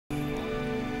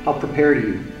How prepared are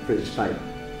you for this fight?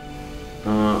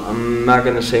 I'm not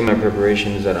gonna say my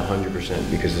preparation is at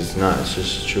 100% because it's not. It's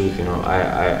just the truth, you know.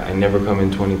 I never come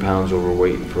in 20 pounds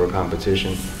overweight for a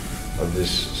competition of this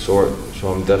sort, so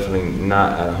I'm definitely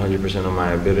not at 100% of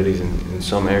my abilities in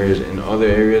some areas. In other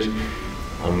areas,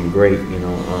 I'm great, you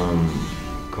know.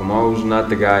 Kamaru's not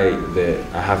the guy that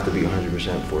I have to be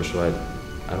 100% for, so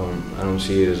I don't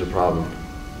see it as a problem.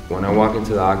 When I walk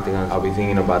into the octagon, I'll be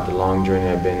thinking about the long journey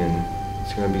I've been in.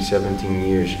 It's gonna be 17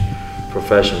 years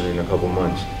professionally in a couple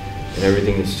months, and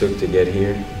everything it's took to get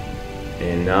here.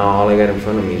 And now all I got in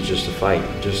front of me is just to fight,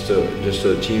 just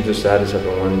to achieve the status I've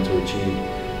been wanting to achieve,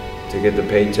 to get the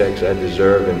paychecks I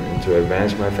deserve, and to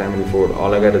advance my family forward.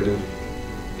 All I gotta do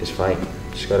is fight.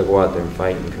 Just gotta go out there and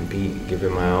fight and compete, give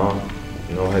it my all,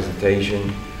 no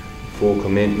hesitation, full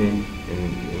commitment,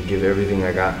 and give everything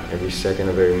I got, every second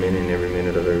of every minute and every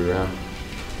minute of every round.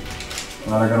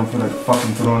 I don't feel like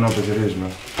fucking throwing up as it is,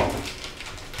 man.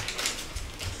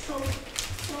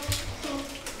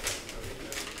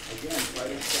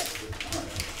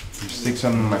 You stick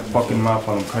something in my fucking mouth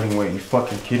while I'm cutting weight. You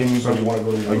fucking kidding me, bro? So you wanna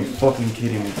go to Are you fucking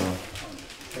kidding me, bro?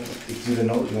 You see the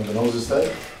nose? You want the nose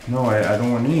instead? No, I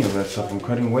don't want any of that stuff. I'm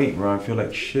cutting weight, bro. I feel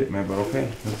like shit, man, but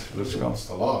okay. Let's go. It's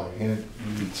the law.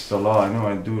 It's the law. I know.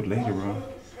 I do it later, bro.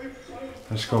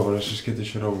 Let's go, but let's just get this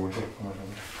shit over with. Come on.